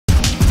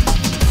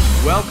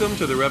Welcome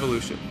to the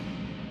revolution.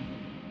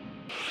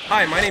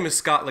 Hi, my name is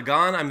Scott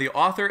Ligon. I'm the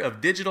author of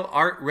Digital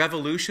Art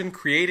Revolution,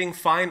 Creating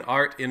Fine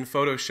Art in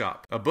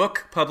Photoshop, a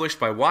book published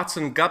by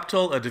Watson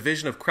Guptill, a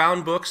division of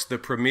Crown Books, the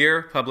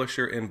premier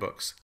publisher in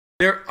books.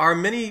 There are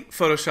many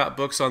Photoshop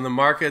books on the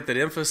market that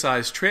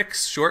emphasize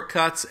tricks,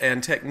 shortcuts,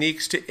 and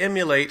techniques to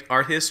emulate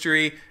art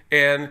history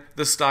and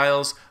the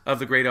styles of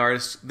the great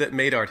artists that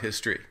made art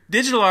history.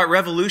 Digital Art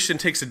Revolution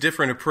takes a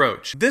different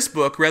approach. This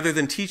book, rather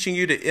than teaching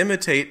you to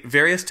imitate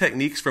various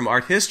techniques from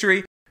art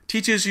history,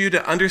 teaches you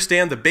to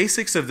understand the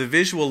basics of the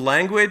visual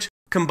language,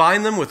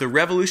 combine them with the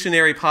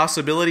revolutionary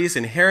possibilities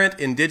inherent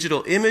in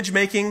digital image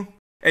making,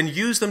 and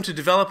use them to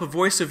develop a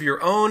voice of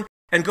your own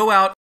and go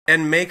out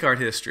and make art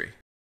history.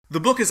 The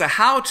book is a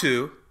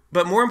how-to,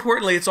 but more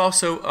importantly, it's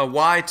also a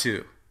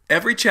why-to.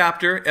 Every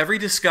chapter, every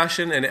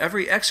discussion, and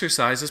every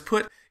exercise is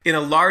put in a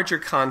larger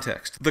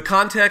context. The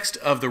context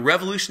of the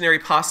revolutionary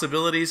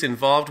possibilities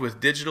involved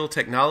with digital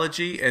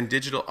technology and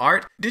digital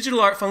art. Digital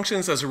art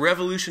functions as a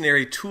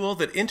revolutionary tool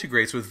that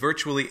integrates with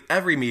virtually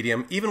every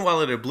medium, even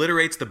while it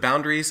obliterates the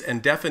boundaries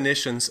and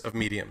definitions of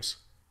mediums.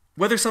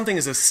 Whether something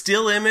is a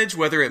still image,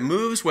 whether it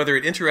moves, whether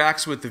it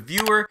interacts with the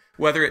viewer,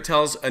 whether it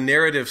tells a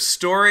narrative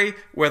story,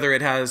 whether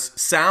it has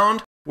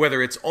sound,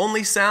 whether it's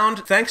only sound,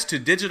 thanks to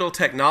digital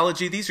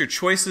technology, these are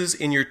choices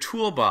in your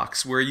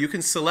toolbox where you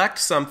can select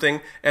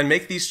something and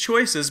make these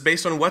choices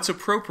based on what's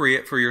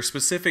appropriate for your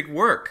specific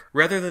work,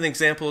 rather than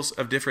examples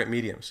of different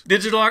mediums.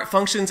 Digital art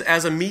functions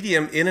as a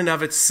medium in and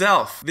of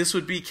itself. This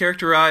would be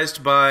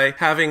characterized by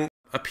having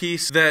a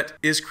piece that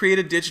is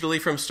created digitally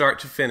from start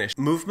to finish.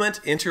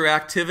 Movement,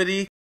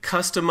 interactivity,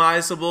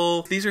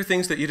 customizable. These are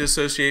things that you'd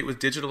associate with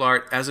digital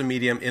art as a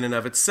medium in and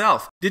of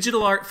itself.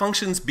 Digital art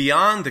functions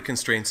beyond the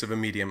constraints of a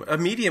medium. A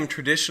medium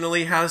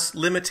traditionally has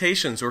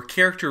limitations or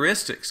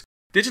characteristics.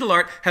 Digital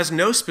art has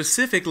no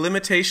specific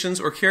limitations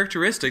or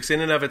characteristics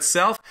in and of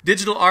itself.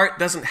 Digital art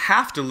doesn't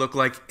have to look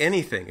like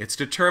anything. It's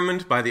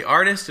determined by the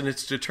artist and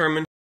it's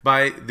determined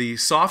by the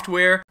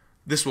software.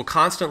 This will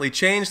constantly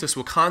change. This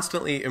will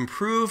constantly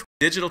improve.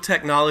 Digital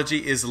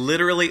technology is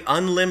literally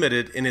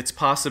unlimited in its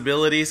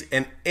possibilities,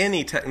 and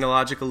any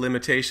technological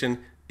limitation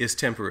is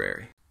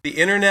temporary. The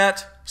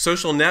internet,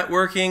 social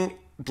networking,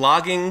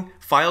 blogging,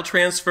 file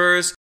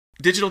transfers,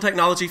 digital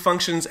technology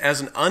functions as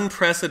an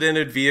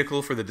unprecedented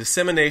vehicle for the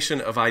dissemination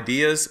of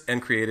ideas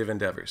and creative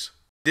endeavors.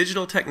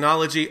 Digital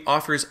technology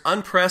offers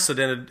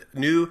unprecedented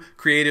new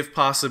creative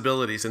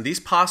possibilities, and these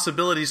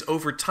possibilities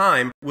over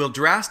time will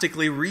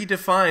drastically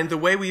redefine the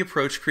way we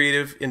approach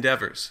creative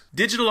endeavors.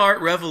 Digital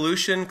Art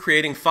Revolution,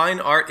 Creating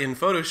Fine Art in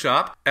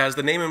Photoshop, as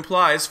the name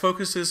implies,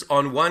 focuses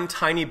on one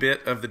tiny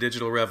bit of the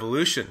digital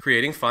revolution,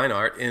 creating fine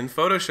art in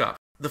Photoshop.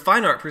 The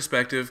fine art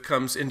perspective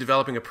comes in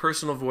developing a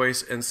personal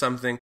voice and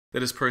something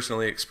that is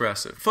personally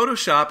expressive.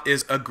 Photoshop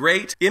is a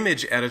great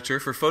image editor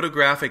for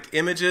photographic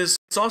images.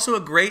 It's also a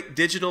great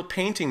digital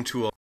painting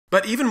tool.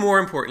 But even more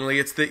importantly,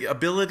 it's the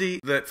ability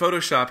that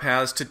Photoshop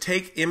has to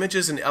take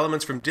images and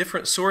elements from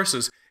different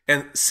sources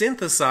and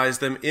synthesize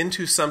them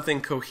into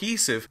something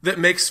cohesive that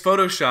makes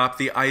Photoshop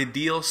the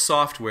ideal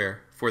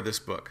software for this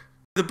book.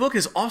 The book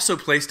is also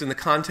placed in the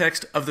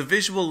context of the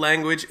visual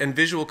language and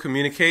visual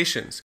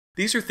communications.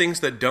 These are things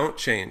that don't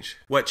change.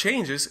 What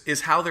changes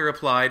is how they're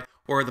applied,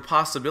 or the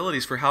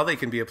possibilities for how they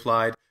can be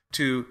applied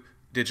to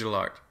digital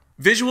art.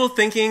 Visual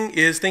thinking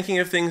is thinking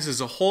of things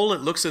as a whole. It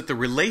looks at the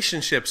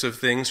relationships of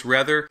things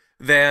rather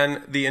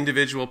than the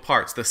individual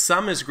parts. The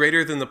sum is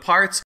greater than the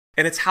parts,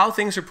 and it's how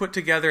things are put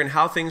together and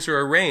how things are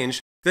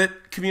arranged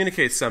that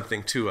communicates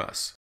something to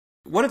us.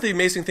 One of the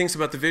amazing things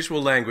about the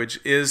visual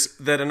language is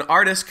that an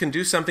artist can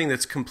do something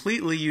that's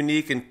completely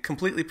unique and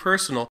completely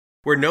personal,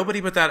 where nobody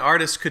but that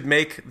artist could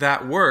make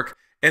that work,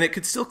 and it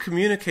could still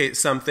communicate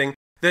something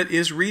that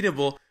is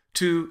readable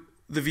to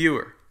the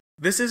viewer.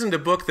 This isn't a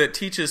book that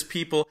teaches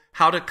people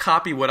how to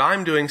copy what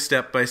I'm doing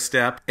step by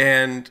step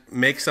and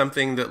make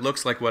something that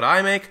looks like what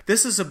I make.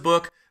 This is a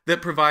book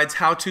that provides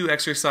how-to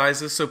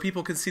exercises so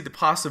people can see the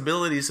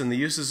possibilities and the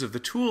uses of the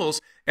tools,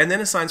 and then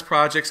assigns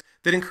projects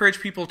that encourage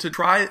people to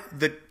try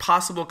the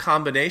possible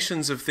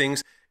combinations of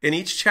things in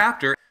each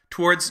chapter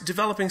towards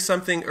developing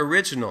something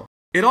original.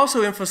 It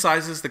also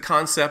emphasizes the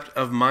concept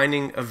of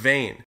mining a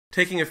vein,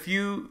 taking a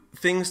few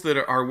things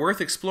that are worth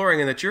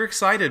exploring and that you're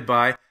excited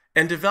by,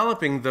 and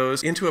developing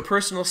those into a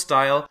personal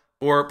style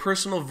or a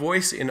personal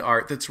voice in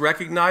art that's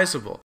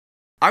recognizable.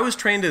 I was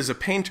trained as a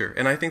painter,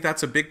 and I think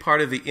that's a big part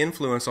of the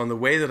influence on the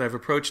way that I've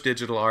approached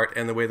digital art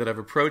and the way that I've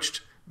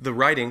approached the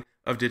writing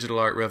of Digital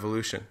Art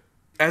Revolution.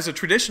 As a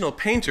traditional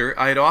painter,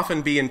 I'd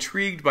often be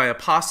intrigued by a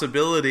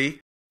possibility,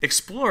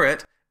 explore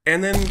it,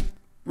 and then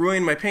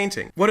ruin my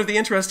painting. One of the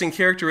interesting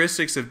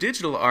characteristics of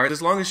digital art,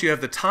 as long as you have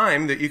the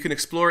time that you can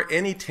explore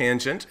any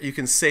tangent, you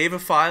can save a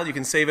file, you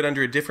can save it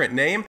under a different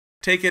name,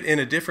 take it in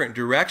a different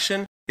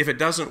direction. If it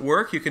doesn't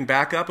work, you can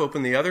back up,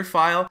 open the other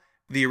file,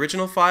 the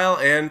original file,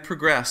 and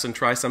progress and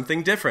try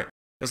something different.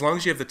 As long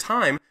as you have the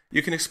time,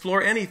 you can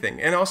explore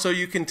anything. And also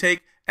you can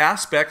take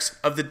aspects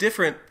of the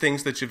different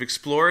things that you've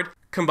explored,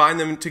 combine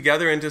them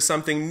together into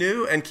something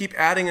new, and keep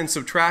adding and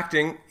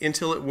subtracting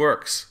until it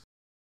works.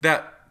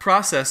 That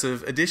process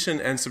of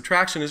addition and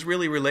subtraction is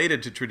really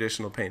related to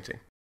traditional painting.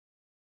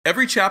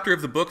 Every chapter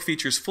of the book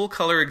features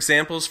full-color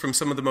examples from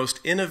some of the most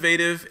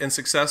innovative and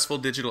successful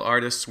digital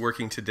artists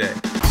working today.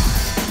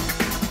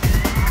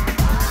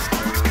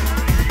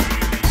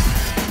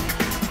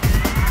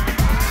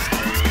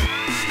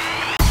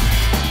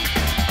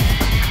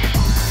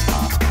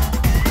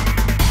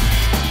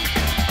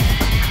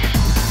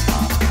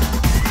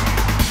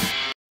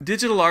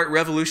 Digital Art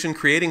Revolution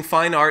Creating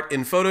Fine Art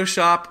in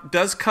Photoshop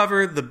does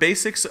cover the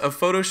basics of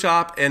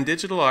Photoshop and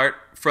digital art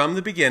from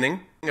the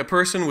beginning. A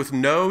person with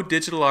no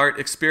digital art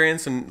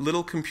experience and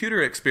little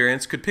computer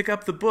experience could pick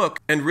up the book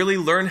and really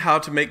learn how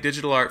to make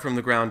digital art from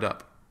the ground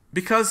up.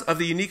 Because of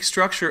the unique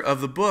structure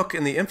of the book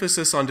and the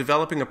emphasis on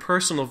developing a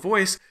personal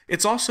voice,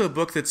 it's also a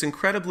book that's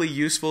incredibly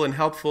useful and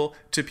helpful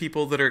to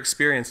people that are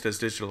experienced as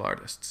digital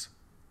artists.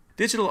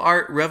 Digital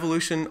Art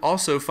Revolution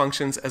also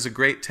functions as a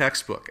great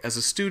textbook. As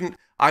a student,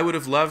 I would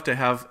have loved to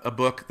have a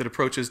book that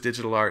approaches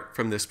digital art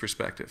from this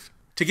perspective.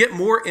 To get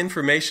more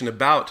information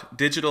about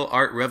Digital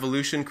Art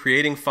Revolution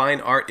Creating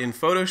Fine Art in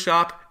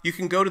Photoshop, you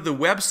can go to the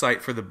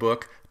website for the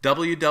book,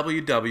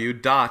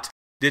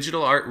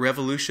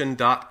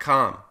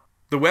 www.digitalartrevolution.com.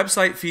 The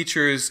website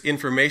features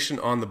information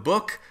on the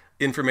book,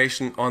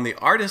 information on the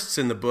artists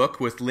in the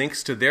book with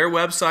links to their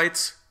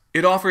websites.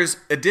 It offers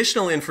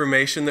additional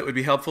information that would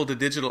be helpful to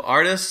digital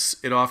artists.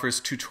 It offers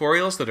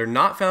tutorials that are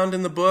not found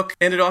in the book,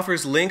 and it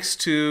offers links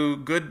to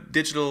good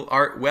digital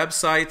art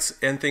websites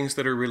and things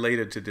that are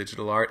related to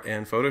digital art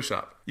and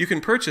Photoshop. You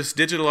can purchase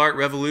Digital Art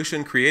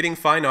Revolution Creating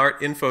Fine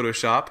Art in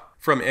Photoshop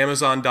from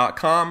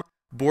Amazon.com,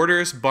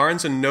 Borders,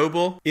 Barnes &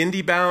 Noble,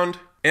 IndieBound,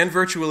 and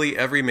virtually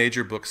every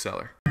major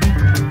bookseller.